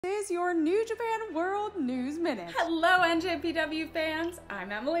This is your New Japan World News Minute. Hello NJPW fans,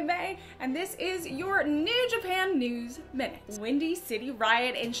 I'm Emily May, and this is your New Japan News Minute. Windy City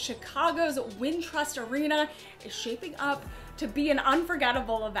Riot in Chicago's Wintrust Arena is shaping up to be an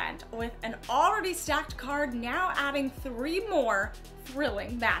unforgettable event, with an already stacked card now adding 3 more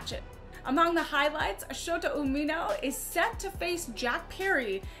thrilling matches. Among the highlights, Shota Umino is set to face Jack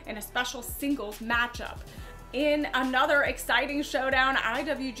Perry in a special singles matchup. In another exciting showdown,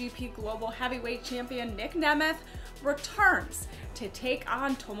 IWGP Global Heavyweight Champion Nick Nemeth returns to take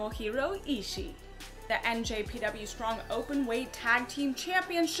on Tomohiro Ishii. The NJPW Strong Openweight Tag Team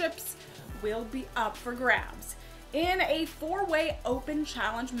Championships will be up for grabs in a 4-way open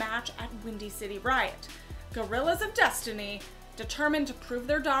challenge match at Windy City Riot. Guerrillas of Destiny, determined to prove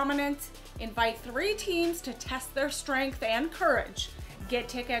their dominance, invite 3 teams to test their strength and courage. Get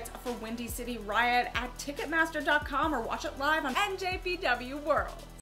tickets for Windy City Riot at Ticketmaster.com or watch it live on NJPW World.